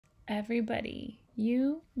Everybody,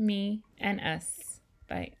 You, Me, and Us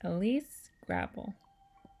by By-Elise Gravel.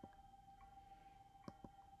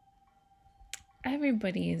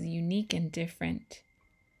 Everybody is unique and different,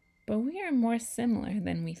 but we are more similar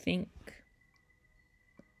than we think.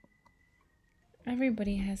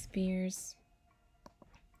 Everybody has fears.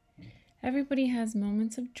 Everybody has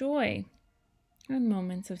moments of joy and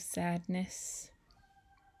moments of sadness.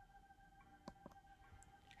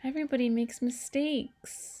 Everybody makes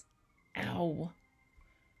mistakes. Ow.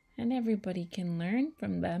 And everybody can learn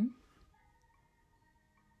from them.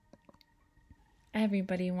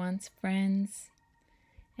 Everybody wants friends,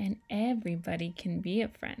 and everybody can be a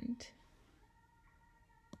friend.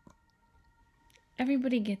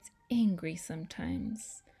 Everybody gets angry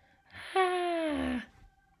sometimes. Ah!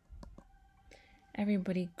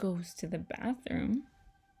 Everybody goes to the bathroom.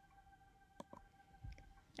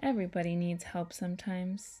 Everybody needs help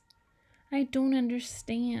sometimes. I don't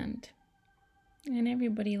understand. And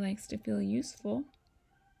everybody likes to feel useful.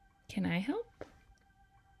 Can I help?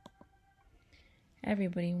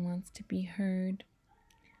 Everybody wants to be heard.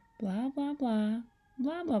 Blah, blah, blah,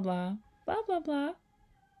 blah, blah, blah, blah, blah, blah.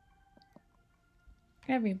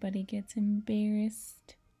 Everybody gets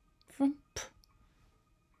embarrassed.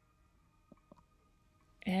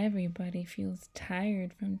 Everybody feels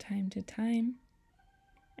tired from time to time.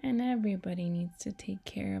 And everybody needs to take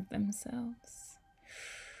care of themselves.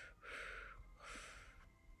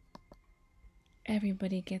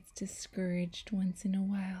 Everybody gets discouraged once in a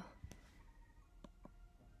while.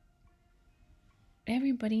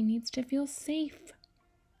 Everybody needs to feel safe.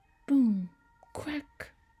 Boom, crack.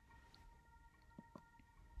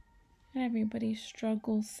 Everybody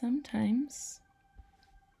struggles sometimes.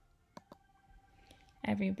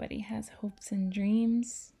 Everybody has hopes and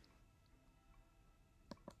dreams.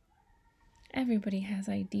 Everybody has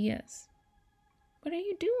ideas. What are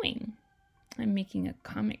you doing? I'm making a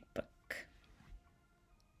comic book.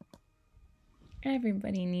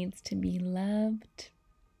 Everybody needs to be loved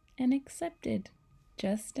and accepted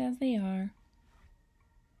just as they are.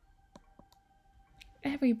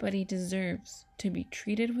 Everybody deserves to be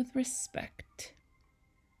treated with respect.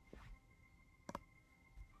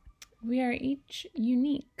 We are each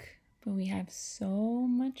unique, but we have so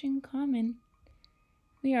much in common.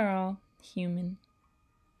 We are all human.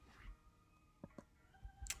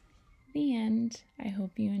 The end. I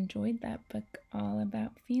hope you enjoyed that book all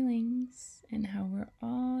about feelings and how we're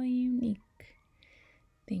all unique.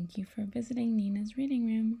 Thank you for visiting Nina's Reading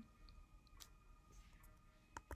Room.